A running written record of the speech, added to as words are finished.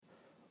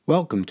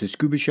Welcome to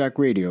Scuba Shack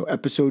Radio,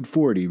 Episode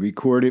 40,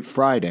 recorded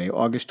Friday,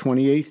 August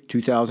 28th,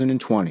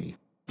 2020.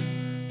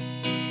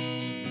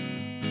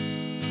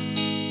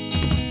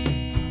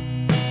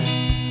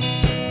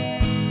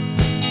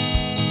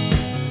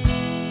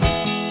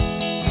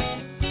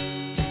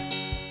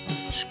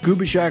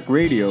 Scuba Shack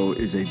Radio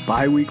is a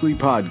bi-weekly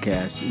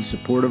podcast in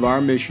support of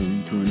our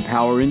mission to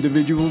empower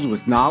individuals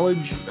with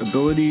knowledge,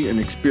 ability, and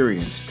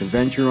experience to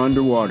venture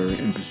underwater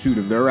in pursuit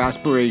of their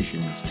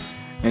aspirations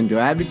and to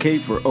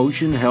advocate for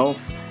ocean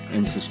health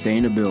and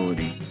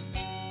sustainability.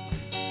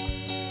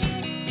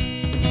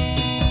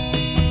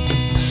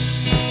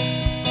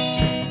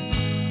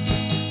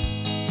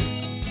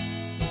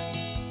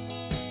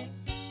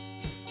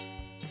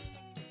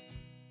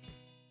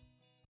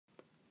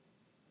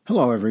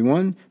 Hello,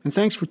 everyone, and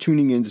thanks for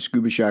tuning in to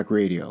Scuba Shack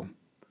Radio.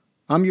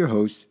 I'm your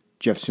host,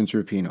 Jeff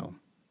Cincerpino.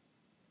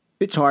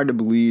 It's hard to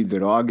believe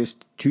that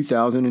August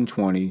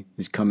 2020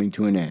 is coming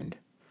to an end,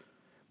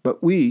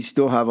 but we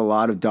still have a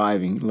lot of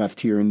diving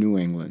left here in New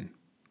England.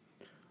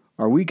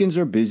 Our weekends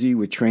are busy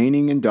with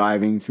training and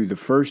diving through the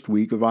first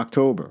week of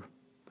October,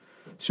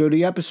 so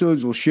the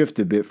episodes will shift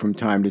a bit from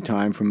time to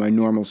time from my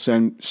normal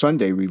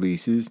Sunday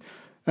releases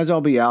as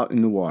I'll be out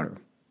in the water.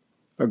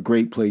 A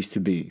great place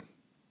to be.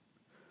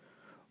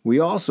 We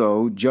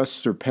also just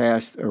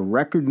surpassed a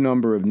record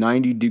number of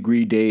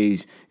 90-degree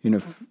days in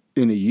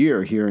a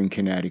year here in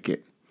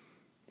Connecticut.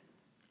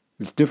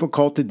 It's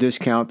difficult to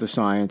discount the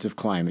science of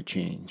climate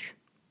change.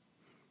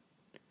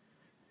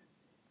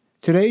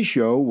 Today's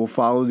show will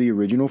follow the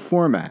original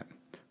format.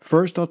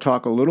 First, I'll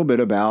talk a little bit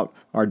about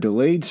our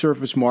delayed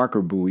surface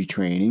marker buoy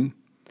training.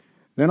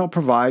 Then I'll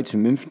provide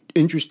some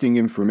interesting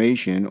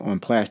information on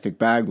plastic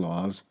bag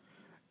laws.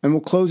 And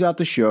we'll close out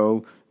the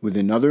show with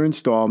another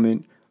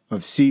installment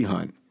of Sea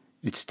Hunt.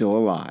 It's still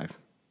alive.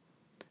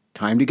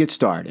 Time to get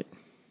started.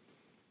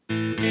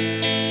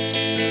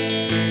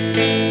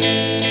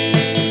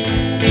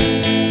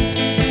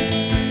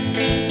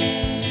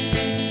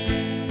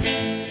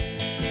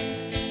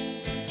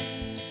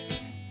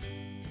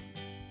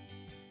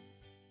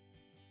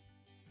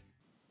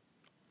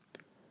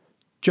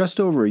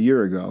 Just over a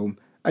year ago,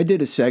 I did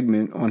a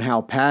segment on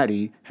how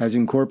PADI has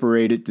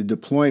incorporated the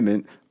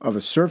deployment of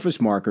a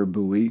surface marker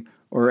buoy,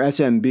 or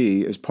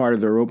SMB, as part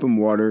of their open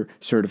water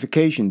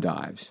certification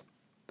dives.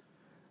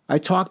 I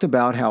talked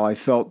about how I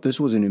felt this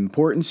was an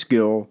important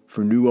skill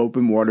for new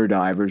open water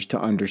divers to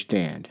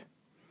understand.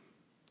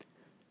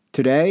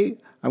 Today,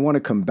 I want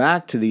to come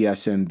back to the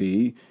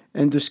SMB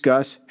and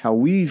discuss how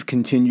we've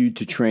continued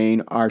to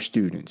train our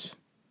students.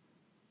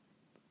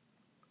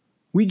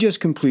 We just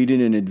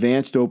completed an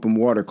advanced open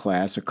water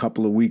class a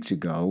couple of weeks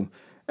ago,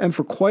 and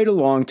for quite a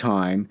long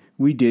time,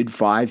 we did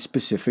 5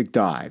 specific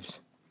dives.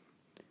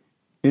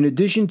 In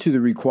addition to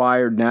the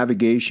required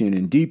navigation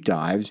and deep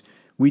dives,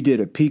 we did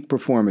a peak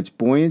performance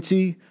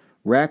buoyancy,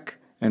 wreck,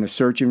 and a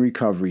search and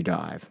recovery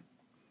dive.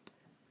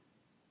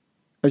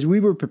 As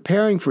we were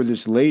preparing for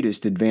this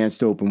latest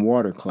advanced open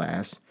water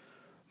class,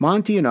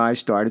 Monty and I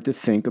started to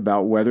think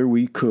about whether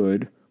we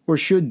could or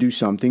should do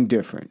something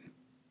different.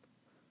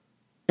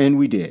 And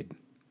we did.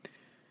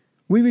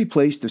 We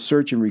replaced the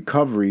search and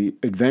recovery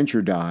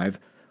adventure dive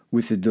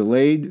with the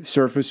delayed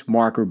surface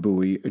marker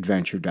buoy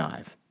adventure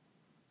dive.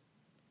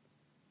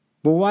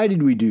 But why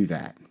did we do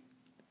that?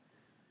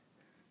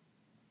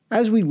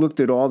 As we looked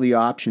at all the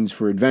options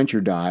for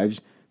adventure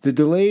dives, the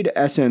delayed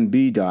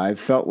SMB dive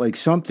felt like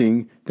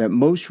something that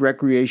most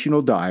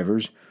recreational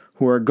divers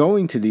who are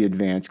going to the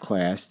advanced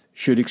class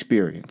should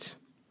experience.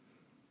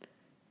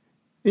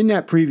 In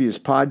that previous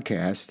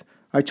podcast,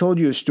 I told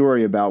you a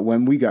story about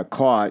when we got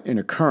caught in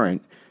a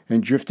current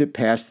and drifted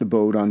past the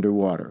boat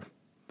underwater,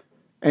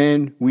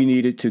 and we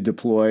needed to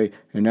deploy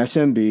an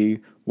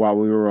SMB while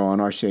we were on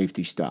our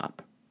safety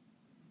stop.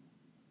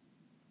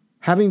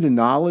 Having the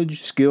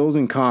knowledge, skills,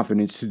 and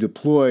confidence to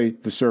deploy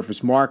the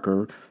surface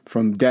marker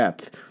from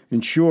depth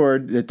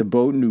ensured that the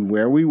boat knew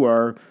where we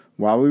were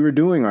while we were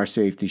doing our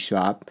safety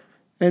stop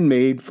and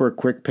made for a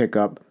quick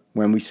pickup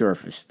when we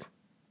surfaced.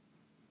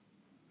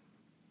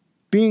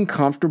 Being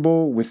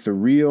comfortable with the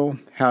reel,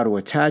 how to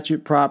attach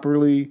it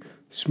properly,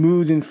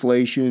 smooth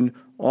inflation,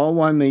 all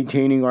while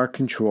maintaining our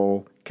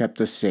control,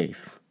 kept us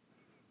safe.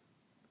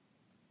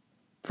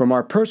 From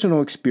our personal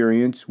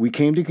experience, we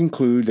came to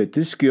conclude that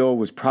this skill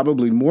was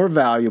probably more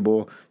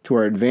valuable to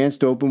our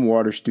advanced open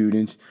water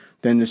students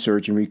than the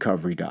search and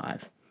recovery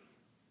dive.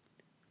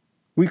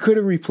 We could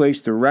have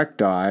replaced the wreck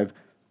dive,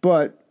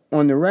 but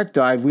on the wreck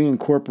dive we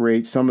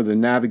incorporate some of the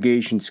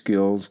navigation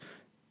skills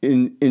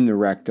in the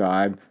wreck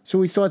dive, so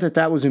we thought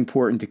that was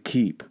important to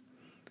keep.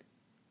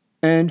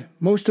 And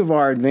most of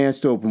our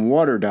advanced open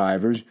water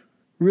divers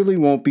really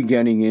won't be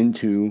getting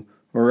into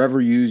or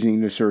ever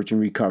using the search and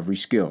recovery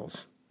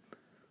skills.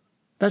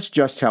 That's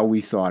just how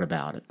we thought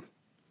about it.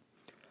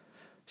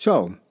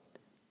 So,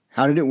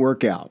 how did it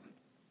work out?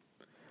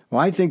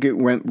 Well, I think it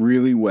went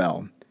really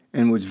well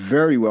and was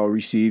very well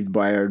received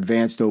by our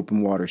advanced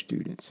open water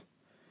students.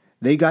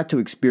 They got to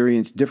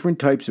experience different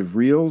types of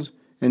reels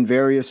and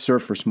various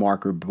surface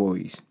marker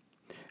buoys.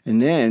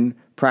 and then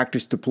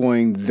practice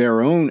deploying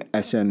their own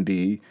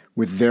SMB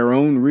with their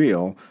own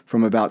reel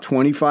from about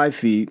 25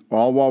 feet,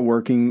 all while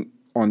working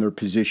on their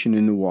position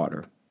in the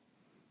water.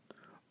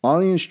 All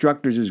the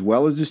instructors as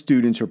well as the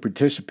students who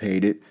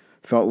participated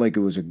felt like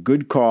it was a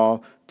good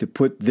call to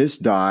put this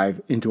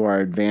dive into our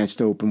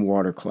advanced open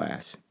water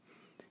class.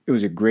 It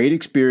was a great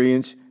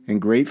experience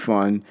and great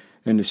fun,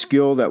 and a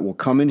skill that will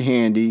come in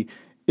handy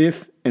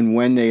if and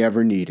when they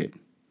ever need it.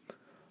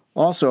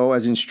 Also,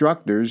 as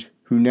instructors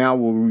who now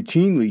will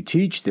routinely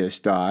teach this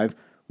dive,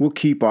 we'll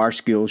keep our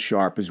skills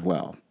sharp as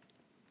well.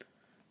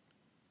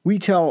 We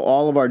tell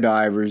all of our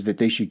divers that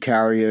they should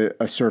carry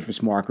a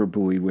surface marker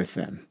buoy with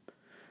them.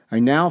 I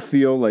now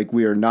feel like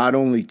we are not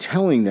only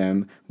telling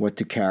them what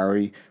to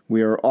carry,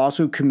 we are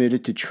also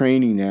committed to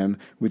training them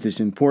with this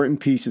important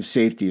piece of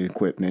safety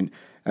equipment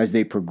as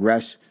they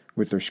progress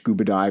with their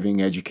scuba diving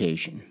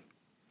education.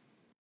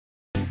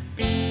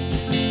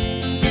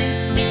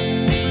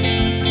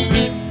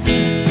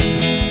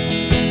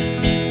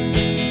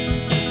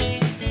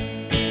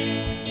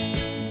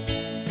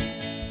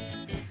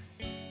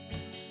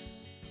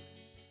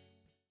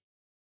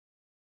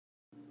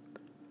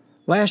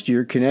 Last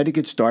year,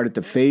 Connecticut started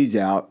the phase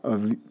out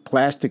of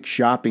plastic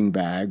shopping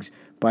bags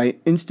by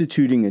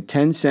instituting a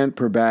 10-cent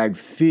per bag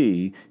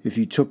fee if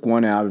you took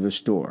one out of the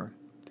store.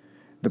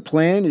 The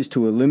plan is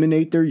to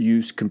eliminate their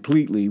use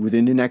completely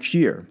within the next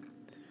year.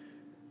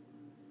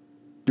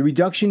 The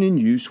reduction in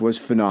use was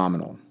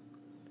phenomenal.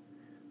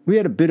 We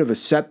had a bit of a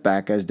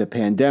setback as the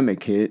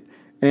pandemic hit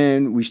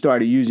and we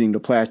started using the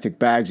plastic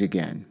bags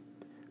again,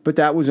 but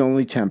that was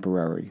only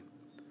temporary.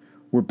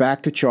 We're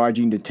back to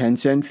charging the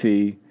 10-cent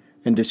fee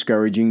and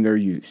discouraging their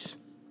use.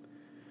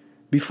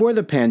 Before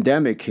the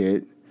pandemic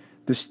hit,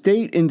 the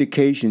state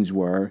indications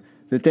were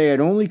that they had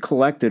only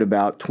collected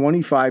about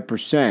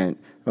 25%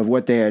 of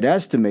what they had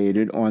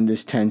estimated on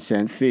this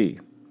 10-cent fee.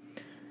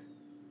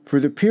 For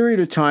the period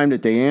of time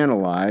that they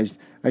analyzed,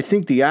 I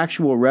think the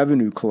actual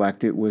revenue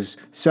collected was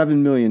 $7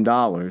 million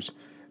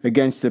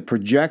against the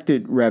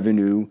projected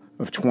revenue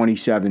of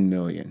 $27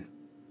 million.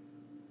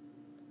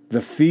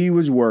 The fee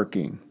was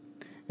working,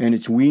 and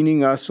it's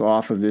weaning us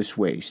off of this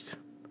waste.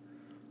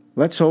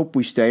 Let's hope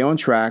we stay on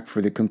track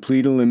for the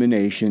complete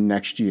elimination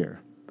next year.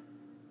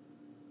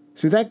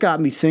 So that got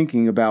me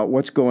thinking about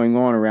what's going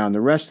on around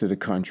the rest of the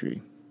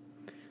country.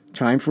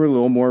 Time for a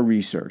little more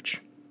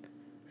research.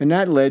 And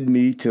that led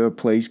me to a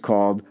place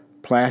called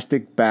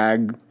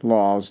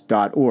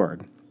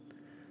plasticbaglaws.org.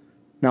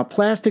 Now,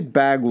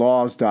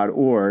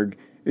 plasticbaglaws.org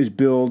is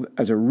billed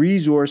as a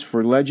resource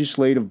for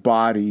legislative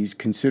bodies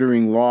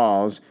considering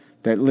laws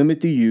that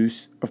limit the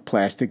use of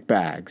plastic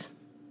bags.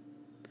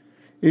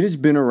 It has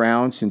been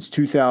around since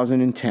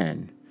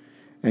 2010,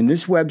 and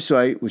this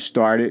website was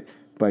started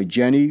by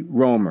Jenny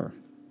Romer.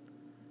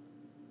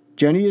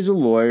 Jenny is a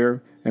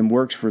lawyer and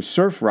works for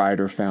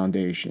Surfrider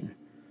Foundation.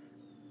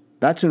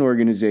 That's an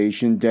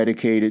organization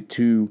dedicated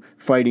to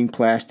fighting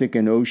plastic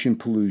and ocean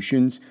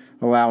pollutions,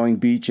 allowing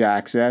beach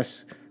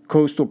access,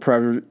 coastal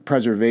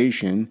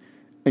preservation,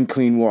 and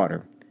clean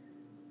water.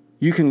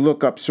 You can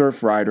look up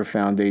Surfrider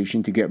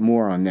Foundation to get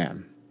more on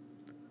them.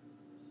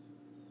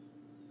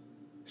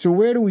 So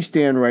where do we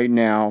stand right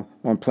now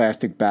on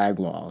plastic bag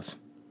laws?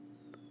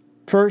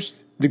 First,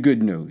 the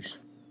good news.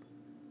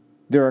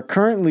 There are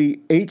currently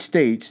 8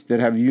 states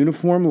that have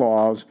uniform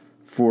laws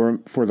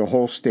for the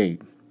whole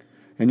state.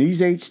 And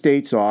these 8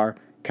 states are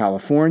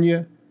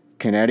California,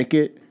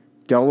 Connecticut,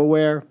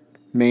 Delaware,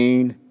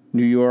 Maine,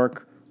 New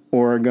York,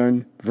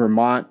 Oregon,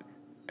 Vermont,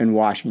 and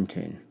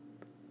Washington.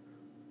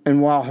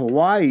 And while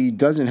Hawaii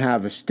doesn't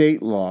have a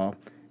state law,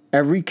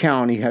 every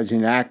county has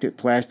enacted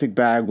plastic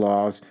bag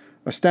laws,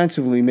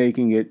 ostensibly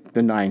making it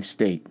the 9th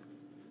state.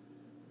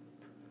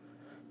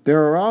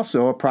 There are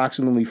also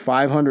approximately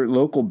 500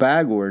 local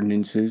bag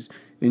ordinances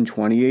in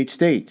 28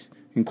 states,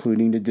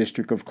 including the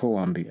District of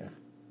Columbia.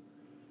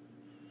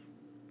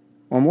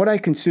 On what I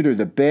consider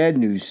the bad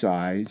news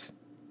side,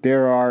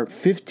 there are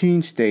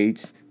 15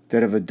 states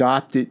that have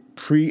adopted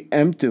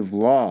preemptive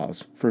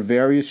laws for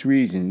various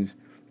reasons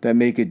that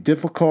make it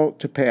difficult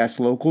to pass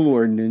local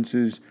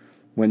ordinances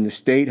when the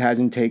state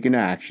hasn't taken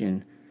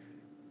action,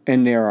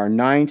 and there are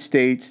 9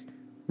 states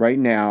right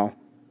now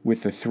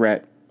with the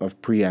threat of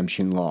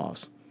preemption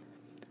laws.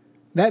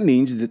 That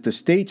means that the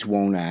states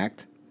won't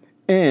act,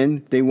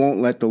 and they won't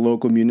let the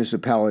local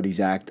municipalities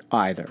act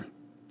either.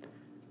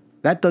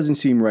 That doesn't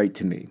seem right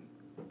to me.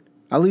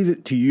 I'll leave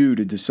it to you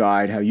to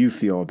decide how you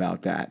feel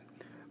about that.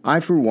 I,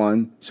 for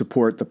one,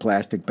 support the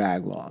plastic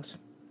bag laws.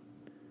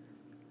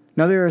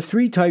 Now, there are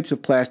 3 types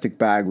of plastic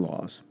bag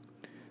laws.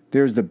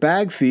 There's the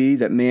bag fee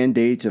that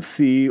mandates a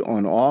fee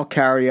on all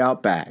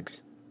carry-out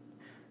bags.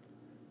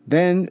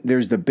 Then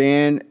there's the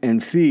ban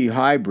and fee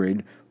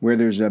hybrid, where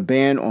there's a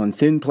ban on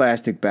thin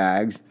plastic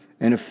bags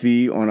and a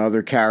fee on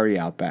other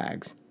carry-out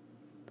bags.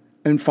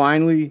 And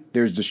finally,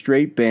 there's the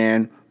straight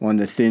ban on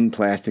the thin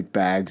plastic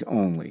bags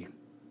only.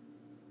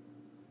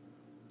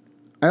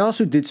 I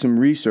also did some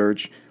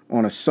research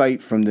on a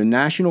site from the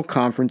National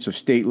Conference of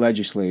State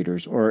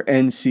Legislators, or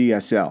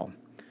NCSL.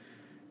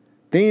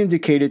 They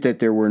indicated that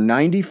there were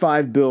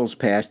 95 bills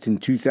passed in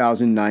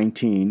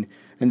 2019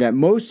 and that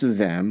most of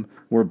them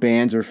were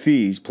bans or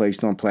fees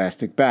placed on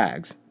plastic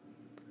bags.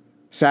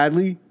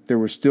 Sadly, there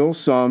were still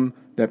some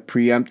that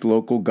preempt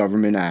local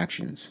government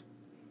actions.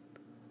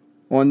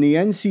 On the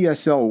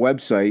NCSL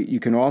website, you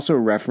can also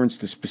reference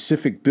the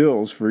specific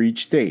bills for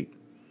each state.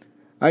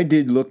 I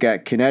did look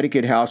at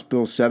Connecticut House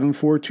Bill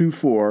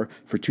 7424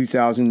 for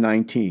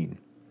 2019.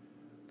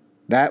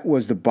 That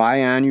was the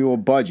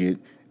biannual budget,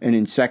 and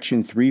in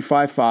Section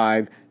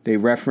 355, they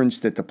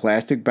referenced that the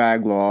plastic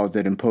bag laws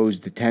that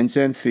imposed the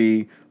 10-cent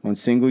fee on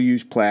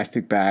single-use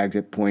plastic bags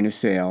at point of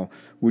sale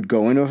would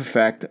go into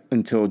effect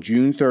until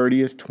June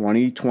 30th,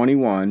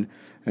 2021,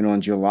 and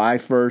on July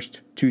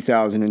 1st,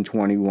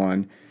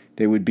 2021,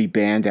 they would be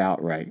banned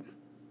outright.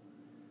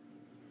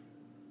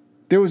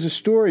 There was a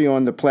story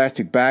on the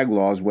Plastic Bag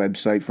Laws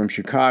website from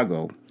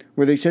Chicago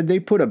where they said they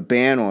put a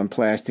ban on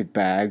plastic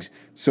bags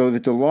so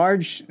that the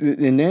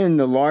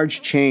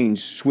large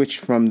chains switched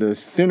from the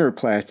thinner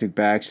plastic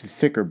bags to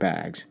thicker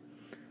bags.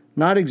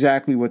 Not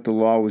exactly what the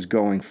law was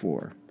going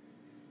for.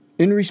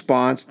 In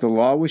response, the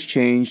law was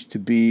changed to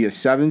be a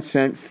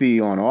 7-cent fee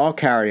on all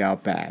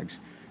carryout bags,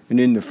 and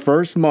in the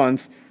first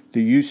month,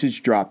 the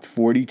usage dropped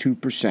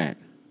 42%.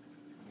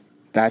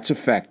 That's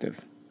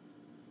effective.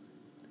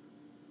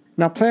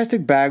 Now,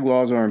 plastic bag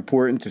laws are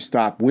important to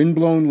stop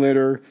windblown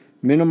litter,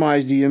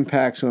 minimize the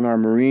impacts on our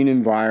marine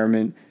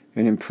environment,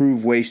 and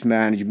improve waste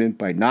management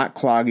by not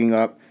clogging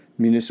up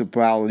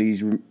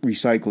municipalities'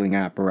 recycling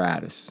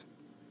apparatus.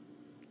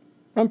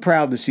 I'm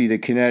proud to see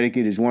that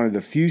Connecticut is one of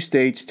the few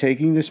states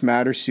taking this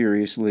matter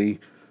seriously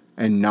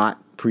and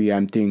not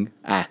preempting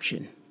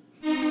action.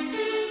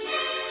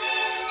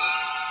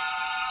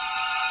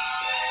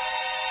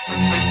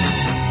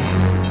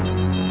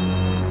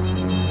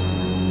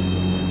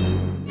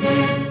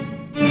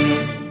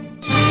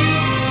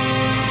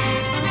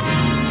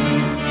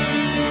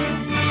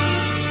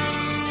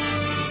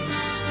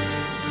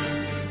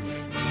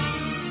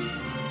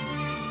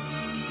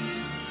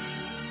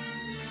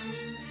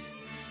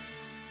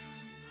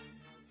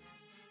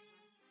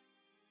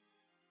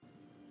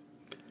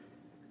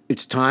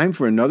 It's time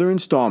for another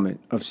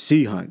installment of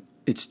Sea Hunt,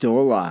 It's Still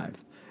Alive.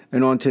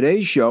 And on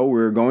today's show,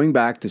 we're going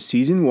back to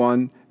Season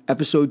 1,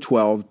 Episode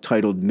 12,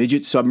 titled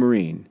Midget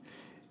Submarine.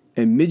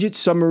 And Midget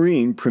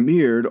Submarine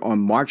premiered on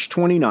March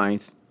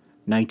 29th,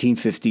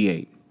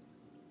 1958.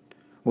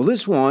 Well,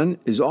 this one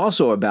is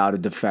also about a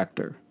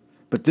defector,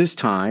 but this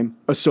time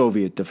a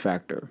Soviet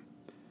defector.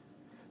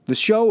 The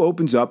show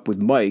opens up with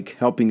Mike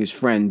helping his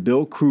friend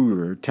Bill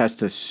Kruger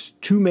test a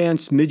two-man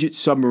midget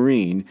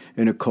submarine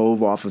in a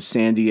cove off of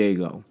San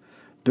Diego.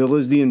 Bill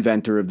is the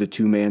inventor of the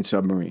two-man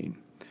submarine.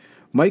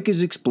 Mike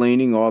is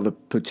explaining all the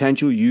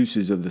potential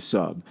uses of the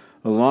sub,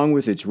 along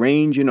with its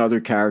range and other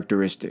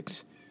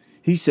characteristics.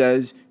 He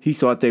says he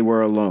thought they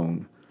were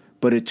alone,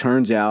 but it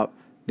turns out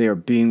they are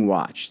being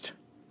watched.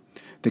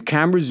 The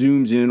camera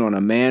zooms in on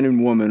a man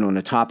and woman on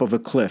the top of a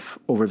cliff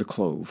over the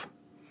cove.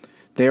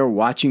 They are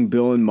watching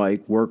Bill and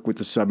Mike work with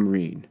the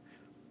submarine.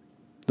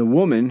 The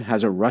woman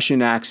has a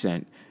Russian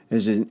accent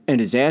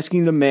and is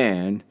asking the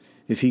man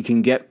if he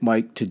can get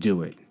Mike to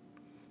do it.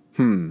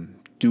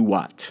 Do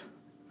what?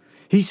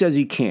 He says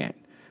he can't,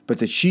 but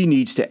that she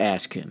needs to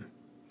ask him.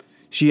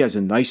 She has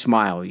a nice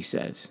smile, he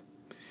says.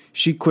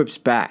 She quips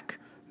back,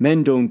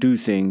 men don't do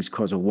things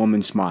 'cause a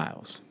woman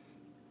smiles.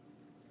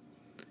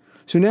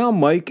 So now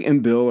Mike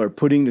and Bill are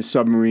putting the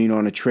submarine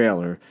on a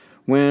trailer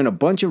when a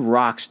bunch of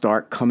rocks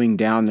start coming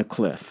down the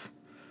cliff.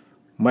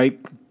 Mike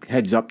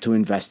heads up to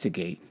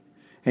investigate,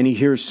 and he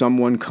hears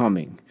someone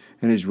coming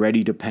and is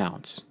ready to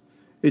pounce.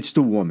 It's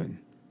the woman.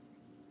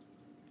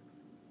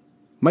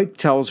 Mike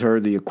tells her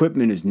the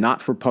equipment is not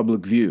for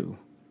public view.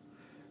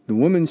 The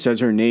woman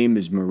says her name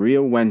is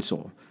Maria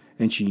Wenzel,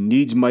 and she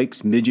needs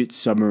Mike's midget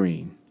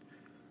submarine.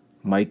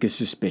 Mike is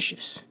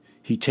suspicious.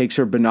 He takes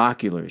her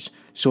binoculars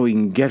so he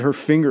can get her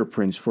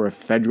fingerprints for a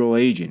federal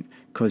agent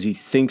because he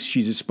thinks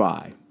she's a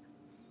spy.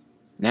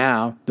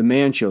 Now the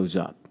man shows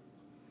up.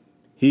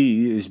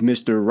 He is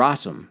Mr.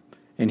 Rossum,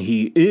 and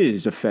he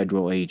is a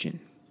federal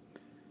agent.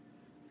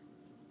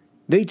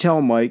 They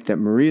tell Mike that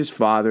Maria's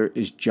father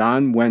is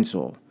John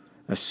Wenzel,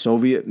 a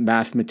Soviet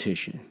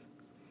mathematician.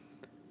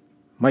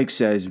 Mike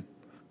says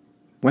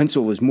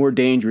Wenzel is more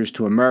dangerous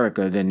to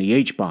America than the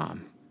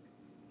H-bomb.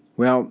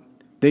 Well,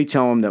 they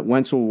tell him that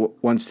Wenzel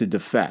wants to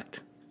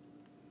defect.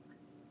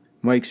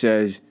 Mike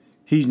says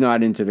he's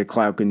not into the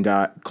cloak and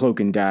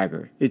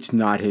dagger. It's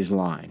not his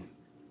line.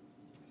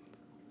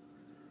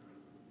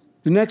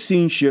 The next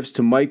scene shifts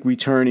to Mike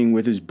returning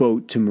with his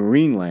boat to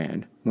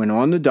Marineland when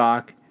on the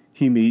dock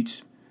he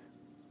meets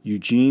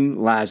Eugene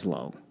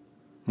Laszlo.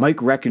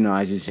 Mike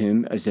recognizes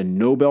him as the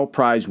Nobel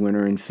Prize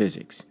winner in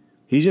physics.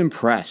 He's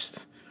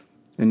impressed,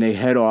 and they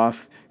head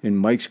off in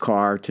Mike's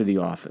car to the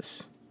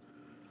office.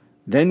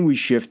 Then we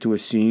shift to a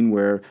scene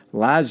where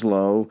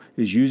Laszlo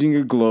is using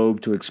a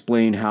globe to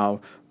explain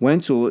how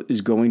Wenzel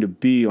is going to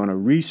be on a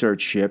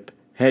research ship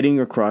heading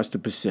across the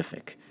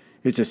Pacific.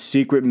 It's a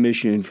secret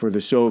mission for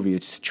the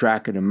Soviets to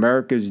track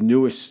America's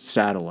newest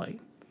satellite.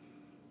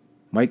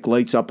 Mike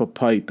lights up a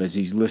pipe as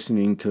he's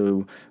listening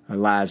to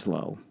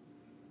Laszlo.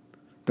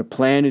 The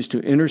plan is to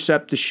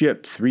intercept the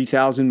ship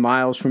 3,000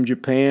 miles from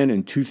Japan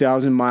and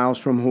 2,000 miles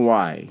from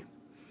Hawaii.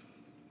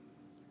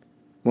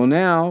 Well,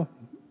 now,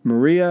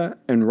 Maria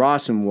and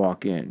Rossum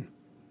walk in.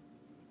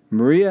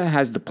 Maria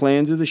has the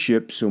plans of the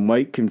ship so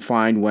Mike can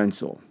find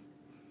Wenzel.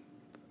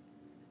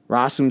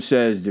 Rossum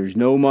says there's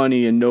no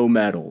money and no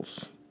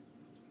medals.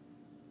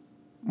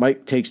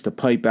 Mike takes the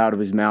pipe out of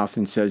his mouth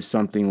and says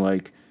something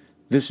like,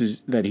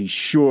 that he's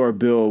sure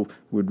Bill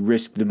would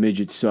risk the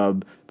midget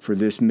sub for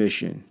this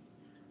mission.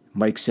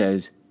 Mike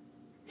says,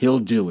 he'll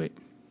do it.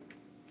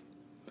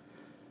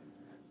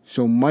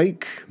 So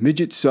Mike,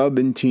 midget sub,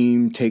 and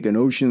team take an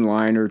ocean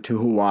liner to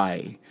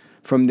Hawaii.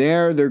 From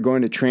there, they're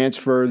going to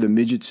transfer the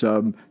midget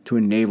sub to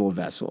a naval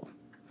vessel.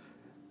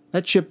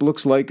 That ship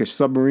looks like a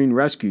submarine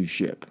rescue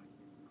ship.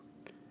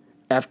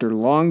 After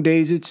long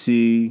days at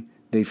sea,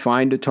 they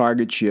find a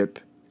target ship,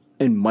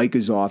 and Mike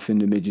is off in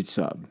the midget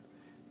sub.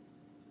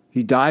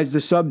 He dives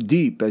the sub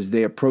deep as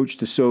they approach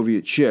the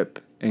Soviet ship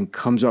and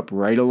comes up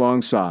right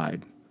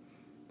alongside.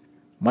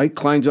 Mike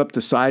climbs up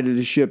the side of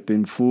the ship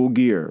in full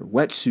gear,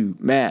 wetsuit,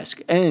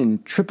 mask,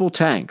 and triple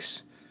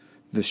tanks.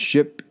 The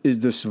ship is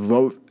the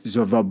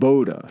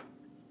Svoboda.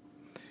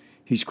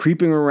 He's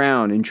creeping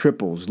around in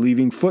triples,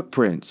 leaving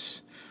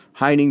footprints,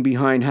 hiding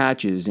behind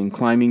hatches, and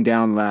climbing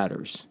down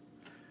ladders.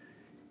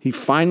 He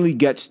finally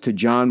gets to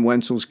John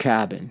Wenzel's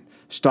cabin,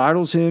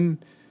 startles him,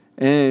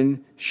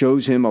 and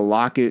shows him a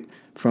locket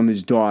from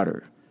his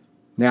daughter.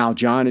 Now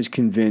John is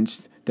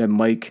convinced that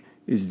Mike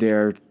is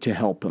there to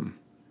help him.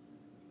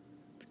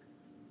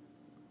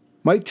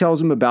 Mike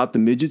tells him about the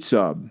midget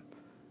sub,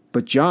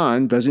 but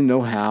John doesn't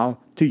know how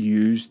to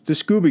use the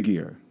scuba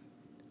gear.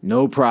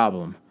 No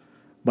problem.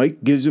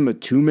 Mike gives him a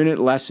 2-minute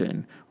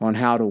lesson on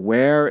how to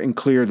wear and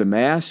clear the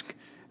mask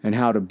and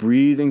how to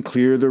breathe and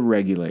clear the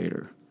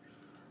regulator.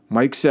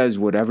 Mike says,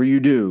 whatever you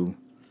do,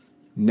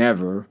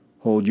 never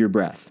hold your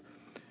breath.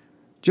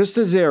 Just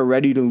as they are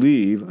ready to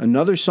leave,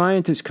 another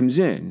scientist comes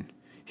in.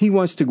 He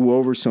wants to go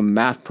over some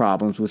math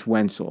problems with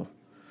Wenzel.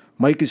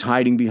 Mike is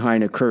hiding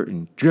behind a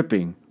curtain,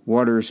 dripping,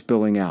 water is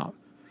spilling out.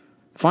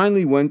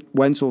 Finally,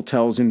 Wenzel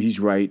tells him he's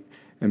right,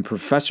 and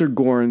Professor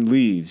Gorin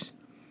leaves,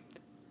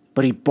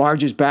 but he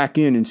barges back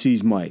in and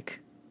sees Mike.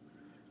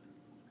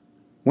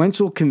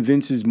 Wenzel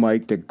convinces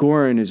Mike that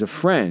Gorin is a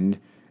friend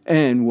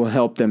and will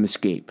help them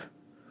escape.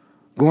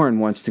 Gorin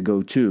wants to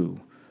go too,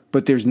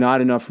 but there's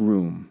not enough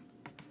room.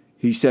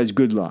 He says,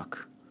 good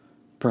luck.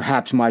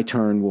 Perhaps my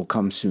turn will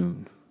come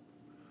soon.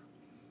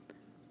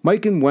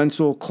 Mike and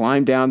Wenzel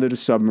climb down to the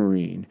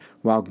submarine,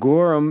 while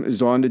Gorin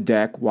is on the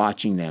deck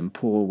watching them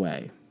pull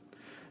away.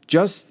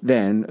 Just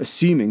then, a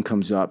seaman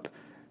comes up.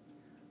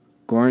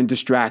 Gorin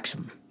distracts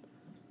him.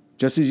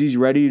 Just as he's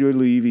ready to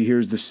leave, he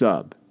hears the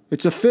sub.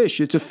 It's a fish,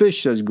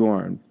 says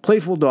Gorin.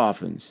 Playful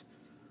dolphins.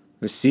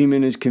 The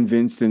seaman is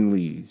convinced and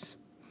leaves.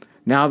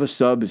 Now the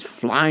sub is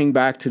flying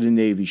back to the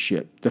Navy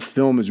ship. The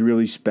film is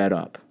really sped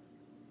up.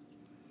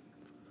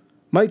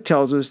 Mike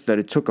tells us that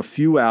it took a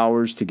few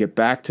hours to get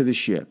back to the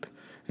ship,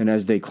 and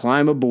as they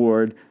climb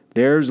aboard,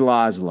 there's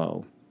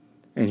Laszlo,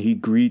 and he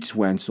greets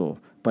Wenzel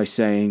by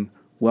saying,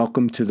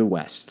 welcome to the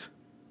West.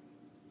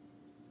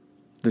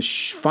 The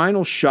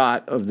final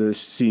shot of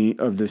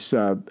this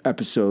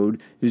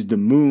episode is the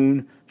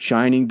moon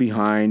shining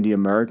behind the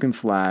American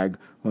flag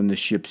on the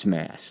ship's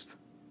mast.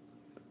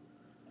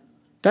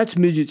 That's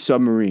Midget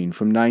Submarine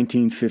from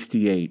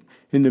 1958,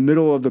 in the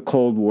middle of the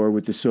Cold War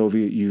with the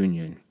Soviet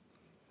Union.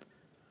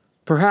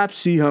 Perhaps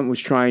Sea Hunt was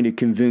trying to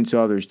convince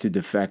others to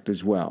defect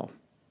as well.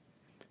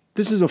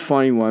 This is a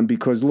funny one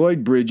because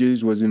Lloyd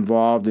Bridges was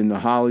involved in the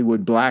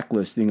Hollywood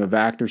blacklisting of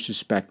actors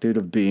suspected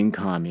of being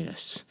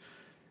communists.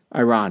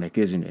 Ironic,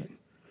 isn't it?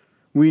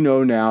 We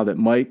know now that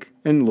Mike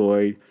and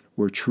Lloyd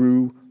were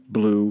true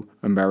blue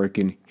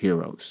American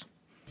heroes.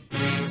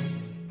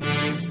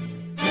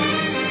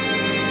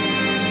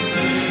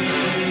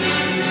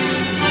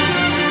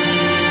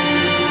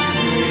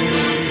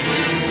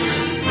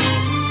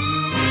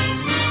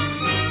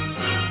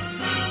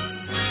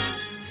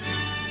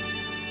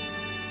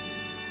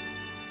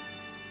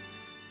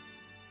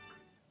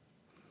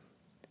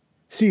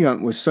 Sea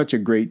Hunt was such a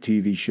great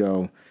TV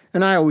show,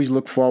 and I always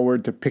look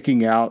forward to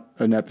picking out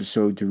an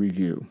episode to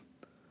review.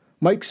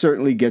 Mike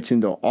certainly gets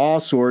into all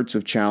sorts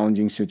of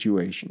challenging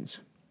situations.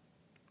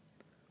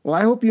 Well,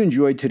 I hope you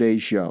enjoyed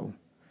today's show.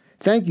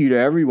 Thank you to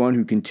everyone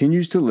who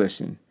continues to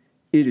listen.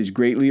 It is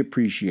greatly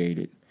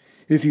appreciated.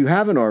 If you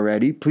haven't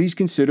already, please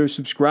consider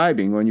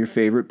subscribing on your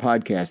favorite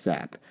podcast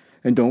app,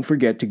 and don't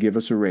forget to give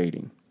us a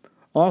rating.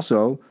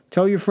 Also,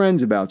 tell your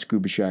friends about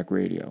Scuba Shack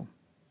Radio.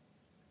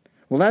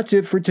 Well, that's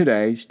it for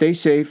today. Stay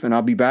safe, and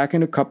I'll be back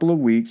in a couple of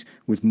weeks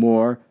with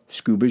more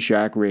Scuba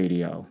Shack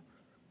Radio.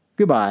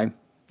 Goodbye.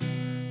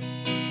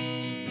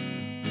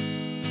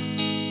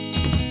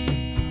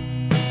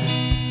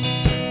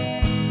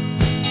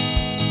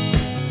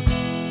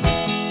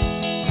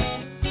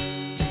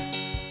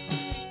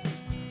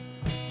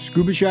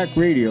 Scuba Shack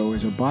Radio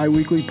is a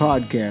bi-weekly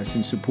podcast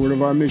in support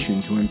of our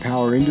mission to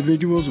empower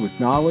individuals with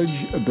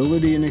knowledge,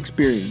 ability, and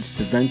experience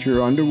to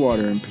venture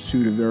underwater in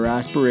pursuit of their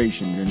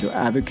aspirations and to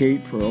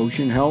advocate for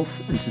ocean health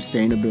and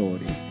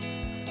sustainability.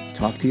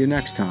 Talk to you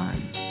next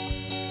time.